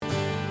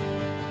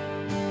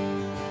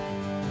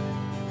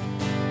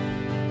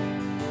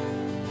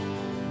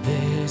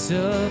There's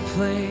a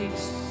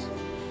place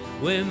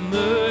where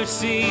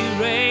mercy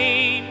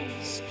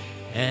reigns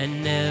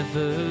and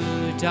never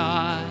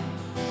dies.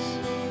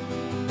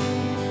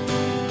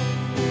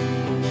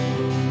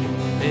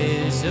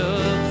 There's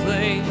a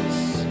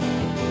place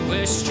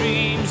where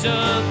streams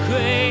of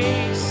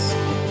grace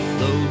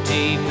flow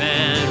deep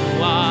and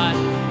wide.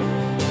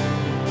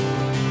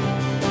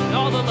 And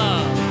all the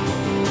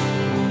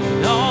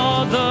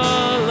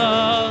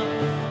love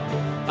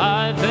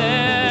I've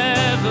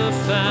ever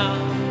found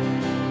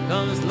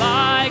comes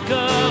like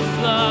a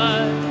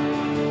flood,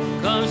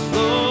 comes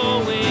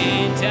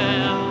flowing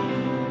down.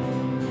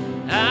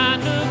 At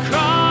the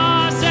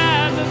cross,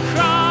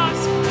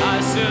 I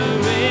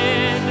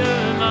surrender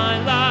my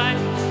life.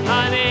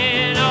 I'm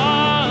in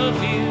awe of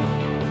you,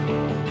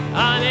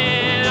 I'm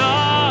in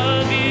awe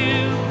of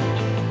you.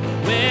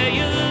 Where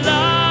your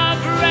love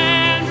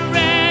ran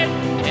red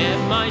and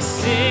my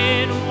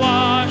sin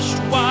washed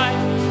white,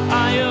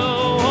 I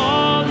owe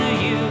all to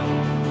you,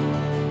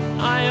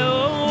 I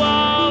owe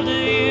all to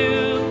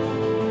you,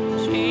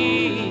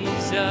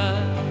 Jesus.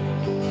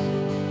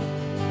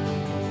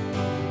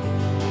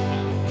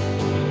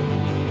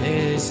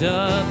 There's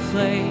a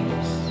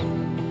place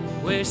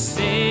where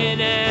sin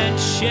and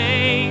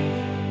shame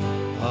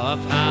are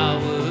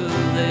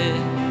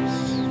powerless,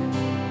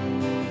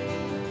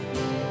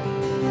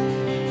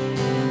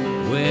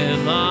 where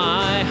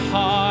my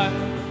heart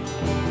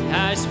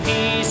has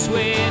peace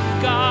with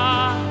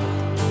God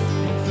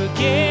and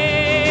forgiveness.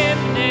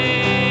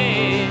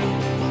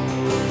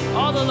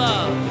 All the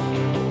love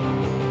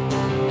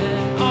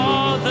and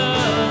all the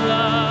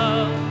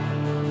love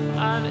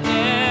I've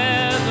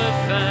ever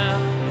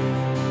found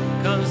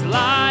comes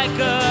like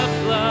a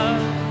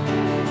flood,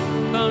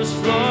 comes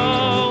flowing